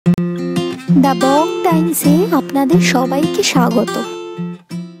The Bong ডাইন্সে আপনাদের সবাইকে স্বাগত।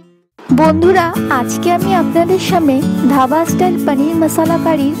 বন্ধুরা, আজকে আমি আপনাদের সামনে ধাবা স্টাইল পনির মশলা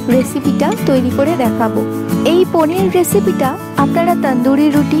কারির রেসিপিটা তৈরি করে দেখাবো। এই পনির রেসিপিটা আপনারা তন্দুরি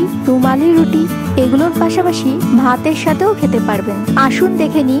রুটি, রুমালি রুটি এগুলোর পাশাপাশি ভাতের সাথেও খেতে পারবেন। আসুন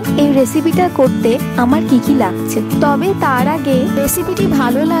দেখে নিই এই রেসিপিটা করতে আমার কি কি লাগছে। তবে তার আগে রেসিপিটি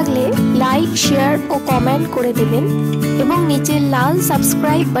ভালো লাগলে লাইক, শেয়ার ও কমেন্ট করে দেবেন এবং নিচের লাল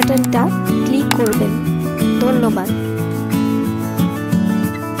সাবস্ক্রাইব বাটনটা ক্লিক করবেন। ধন্যবাদ।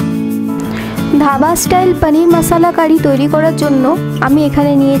 ধাবা স্টাইল পনির মশলা কারি তৈরি করার জন্য আমি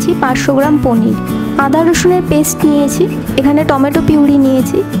এখানে নিয়েছি 500 গ্রাম পনির, আদা রসুনের পেস্ট নিয়েছি, এখানে টমেটো পিউরি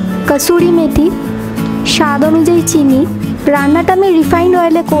নিয়েছি, কসুরি মেথি, স্বাদ অনুযায়ী চিনি। রান্নাটা আমি রিফাইন্ড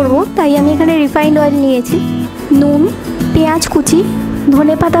অয়েলে করব, তাই আমি এখানে রিফাইন্ড অয়েল নিয়েছি, নুন, পেঁয়াজ কুচি,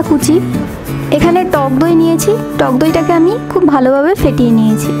 ধনেপাতা কুচি, এখানে টক দই নিয়েছি, টক দইটাকে আমি খুব ভালোভাবে ফেটিয়ে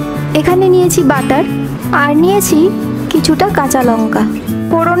নিয়েছি, এখানে নিয়েছি বাটার, আর নিয়েছি কিছুটা কাঁচা লঙ্কা।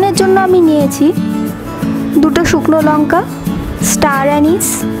 ফোড়নের জন্য আমি নিয়েছি 2টো শুকনো লঙ্কা, স্টার অ্যানিস,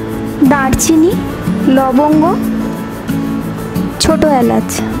 দারচিনি, লবঙ্গ, ছোটো এলাচ,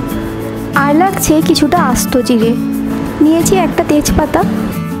 আর লাগছে কিছুটা আস্ত জিরে, নিয়েছি একটা তেজপাতা,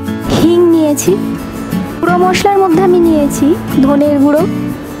 হিং নিয়েছি। গুঁড়ো মশলার মধ্যে আমি নিয়েছি ধনের গুঁড়ো,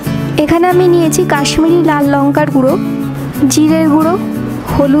 এখানে আমি নিয়েছি কাশ্মীরি লাল লঙ্কার গুঁড়ো, জিরের গুঁড়ো,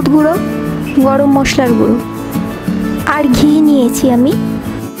 হলুদ গুঁড়ো, গরম মশলার গুঁড়ো, আর ঘি নিয়েছি আমি।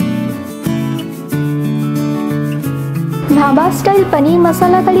 ধাবা স্টাইল পনির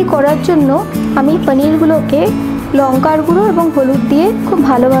মশলা কারি করার জন্য আমি পনিরগুলোকে লঙ্কার গুঁড়ো এবং হলুদ দিয়ে খুব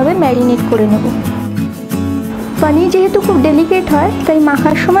ভালোভাবে ম্যারিনেট করে নেব। পনির যেহেতু খুব ডেলিকেট হয়, তাই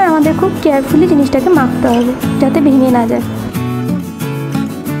মাখার সময় আমাদের খুব কেয়ারফুলি জিনিসটাকে মাখতে হবে যাতে ভেঙে না যায়।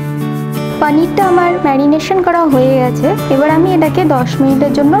 পনিরটা আমার ম্যারিনেশন করা হয়ে গেছে, এবার আমি এটাকে 10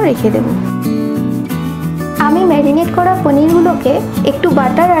 মিনিটের জন্য রেখে দেব। আমি ম্যারিনেট করা পনিরগুলোকে একটু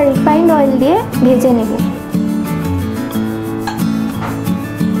বাটার আর রিফাইন্ড অয়েল দিয়ে ভেজে নেব।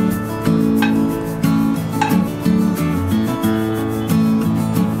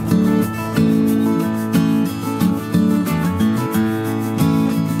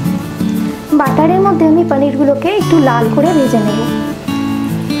 বাটারের মধ্যে আমি পনিরগুলোকে একটু লাল করে ভেজে নেব।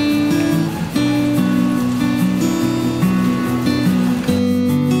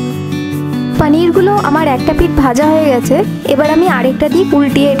 পনিরগুলো আমার একটা পিঠ ভাজা হয়ে গেছে, এবার আমি আরেকটা দিয়ে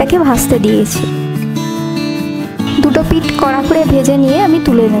উল্টিয়ে এটাকে ভাজতে দিয়েছি। 2টো পিঠ কড়া করে ভেজে নিয়ে আমি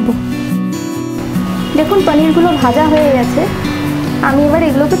তুলে নেব। দেখুন পনিরগুলো ভাজা হয়ে গেছে, আমি এবার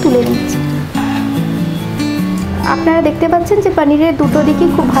এগুলোকে তুলে নিচ্ছি। আপনারা দেখতে পাচ্ছেন যে পনিরের 2টো দিকই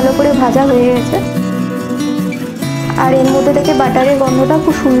খুব ভালো করে ভাজা হয়ে গেছে, আর এর মধ্যে থেকে বাটারের গন্ধটা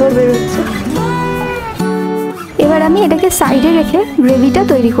খুব সুন্দর বেরোচ্ছে। এবার আমি এটাকে সাইডে রেখে গ্রেভিটা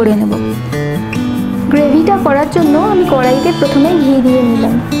তৈরি করে নেব। গ্রেভিটা করার জন্য আমি কড়াইতে প্রথমে ঘি দিয়ে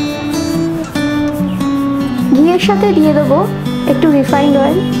নিলাম, ঘিয়ের সাথে দিয়ে দেবো একটু রিফাইন্ড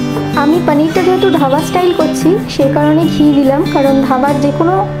অয়েল। আমি পনিরটা যেহেতু ধাবা স্টাইল করছি সেই কারণে ঘি দিলাম, কারণ ধাবার যে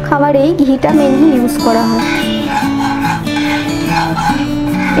কোনো খাবারেই ঘিটা মেনলি ইউজ করা হয়,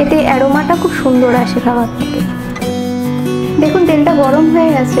 এতে অ্যারোমাটা খুব সুন্দর আসে খাবার থেকে। দেখুন তেলটা গরম হয়ে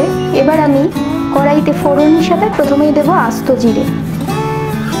গেছে, এবার আমি কড়াইতে ফোড়ন হিসাবে প্রথমেই দেবো আস্ত জিরে।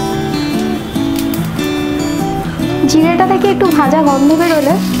 জিরেটা থেকে একটু ভাজা গন্ধ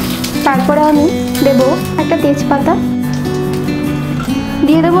বেরোলে তারপরে আমি দেবো একটা তেজপাতা,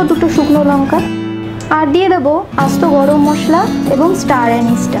 দিয়ে দেবো 2টো শুকনো লঙ্কা, আর দিয়ে দেবো আস্ত গরম মশলা এবং স্টার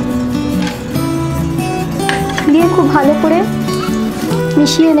অ্যানিসটা, দিয়ে খুব ভালো করে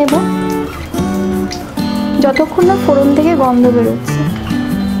মিশিয়ে নেব যতক্ষণ না ফোড়ন থেকে গন্ধ বেরোচ্ছে।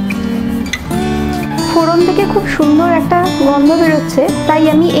 ফোড়ন থেকে খুব সুন্দর একটা গন্ধ বেরোচ্ছে, তাই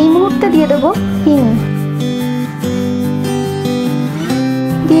আমি এই মুহূর্তে দিয়ে দেবো হিং,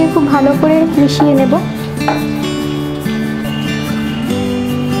 দিয়ে খুব ভালো করে মিশিয়ে নেব।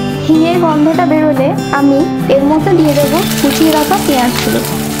 হিঙের গন্ধটা বেরোলে আমি এর মধ্যে দিয়ে দেবো কুচিয়ে রাখা পেঁয়াজগুলো।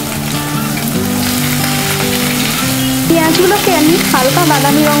 পেঁয়াজগুলোকে আমি হালকা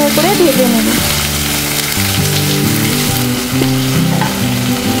বাদামি রঙের করে ভেজে নেব।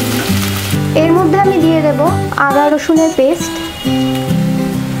 এর মধ্যে আমি দিয়ে দেব আদা রসুনের পেস্ট,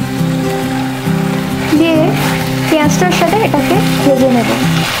 দিয়ে পেঁয়াজটার সাথে এটাকে ভেজে নেব।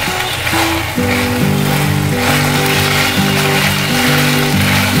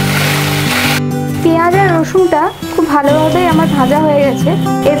 পেঁয়াজ আর রসুনটা খুব ভালোভাবে আমার ভাজা হয়ে গেছে,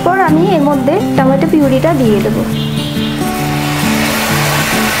 এরপর আমি এর মধ্যে টমেটো পিউরিটা দিয়ে দেব।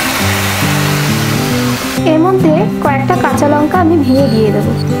 এর মধ্যে কয়েকটা কাঁচা লঙ্কা আমি ভেঙে দিয়ে দেব,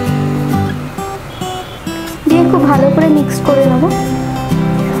 দিয়ে খুব ভালো করে মিক্স করে নেব।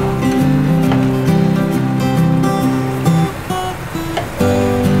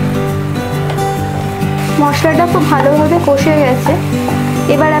 মশলাটা খুব ভালোভাবে কষে গেছে।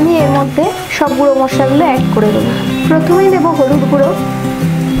 এবার আমি এর মধ্যে সব গুঁড়ো মশলাগুলো অ্যাড করে দেবো। প্রথমেই দেবো হলুদ গুঁড়ো,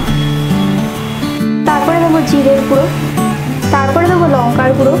 তারপরে দেবো জিরের গুঁড়ো, তারপরে দেবো লঙ্কার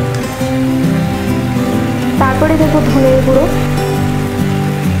গুঁড়ো, তারপরে দেবো ধনের গুঁড়ো,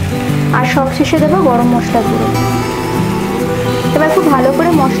 আর সবশেষে দেবো গরম মশলার গুঁড়ো। এবার খুব ভালো করে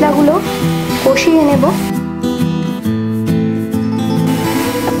মশলাগুলো কষিয়ে নেব।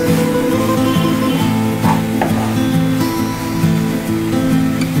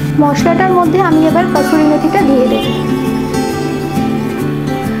 মশলাটার মধ্যে আমি এবার কসুরি মেথিটা দিয়ে দেব,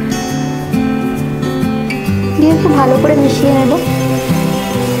 দিয়ে খুব ভালো করে মিশিয়ে নেব।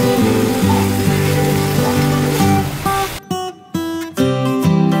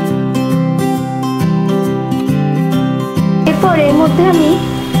 এরপর এর মধ্যে আমি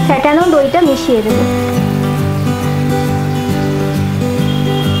ফ্যাটানো দইটা মিশিয়ে দেব।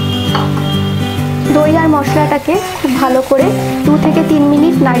 দই আর মশলাটাকে খুব ভালো করে 2 থেকে 3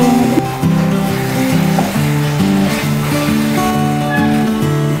 মিনিট নাড়িয়ে নেব।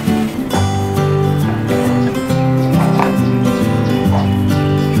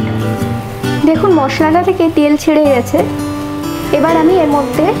 দেখুন মশলাটা থেকে তেল ছেড়ে গেছে। এবার আমি এর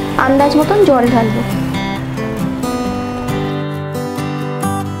মধ্যে আন্দাজ মতন জল ঢালবো।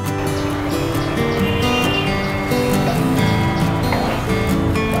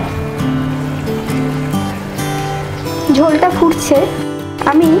 ঝোলটা ফুটছে,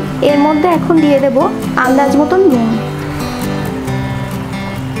 আমি এর মধ্যে এখন দিয়ে দেব আন্দাজ মতন নুন।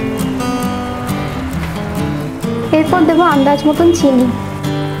 এরপর দেব আন্দাজ মতন চিনি,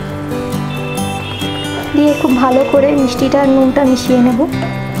 দিয়ে খুব ভালো করে মিষ্টিটা আর নুনটা মিশিয়ে নেব।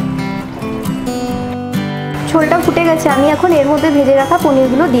 ঝোলটা ফুটে গেছে, আমি এখন এর মধ্যে ভেজে রাখা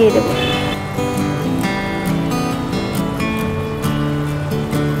পনিরগুলো দিয়ে দেব।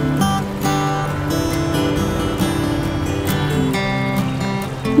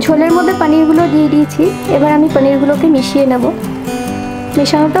 ঝোলের মধ্যে পনিরগুলো দিয়ে দিয়েছি। এবার আমি পনিরগুলোকে মিশিয়ে নেব।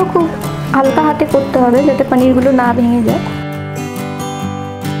 মেশানোটাও খুব হালকা হাতে করতে হবে যাতে পনিরগুলো না ভেঙে যায়।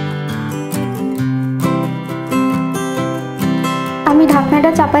 আমি ঢাকনাটা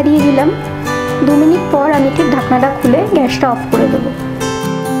চাপা দিয়ে দিলাম। 2 মিনিট পর আমি ঠিক ঢাকনাটা খুলে গ্যাসটা অফ করে দেব।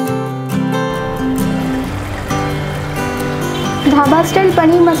 ধাবা স্টাইল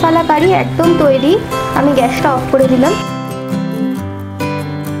পনির মশলা কারি একদম তৈরি। আমি গ্যাসটা অফ করে দিলাম।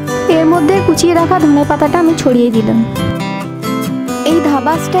 এর মধ্যে কুচিয়ে রাখা ধনেপাতাটা আমি ছড়িয়ে দিলাম। এই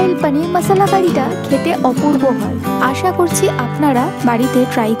ধাবা স্টাইল পনির মশলা কারিটা খেতে অপূর্ব হয়। আশা করছি আপনারা বাড়িতে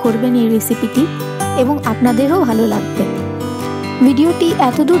ট্রাই করবেন এই রেসিপিটি এবং আপনাদেরও ভালো লাগবে। ভিডিওটি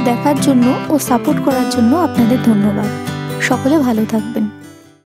এতদূর দেখার জন্য ও সাপোর্ট করার জন্য আপনাদের ধন্যবাদ। সকলে ভালো থাকবেন।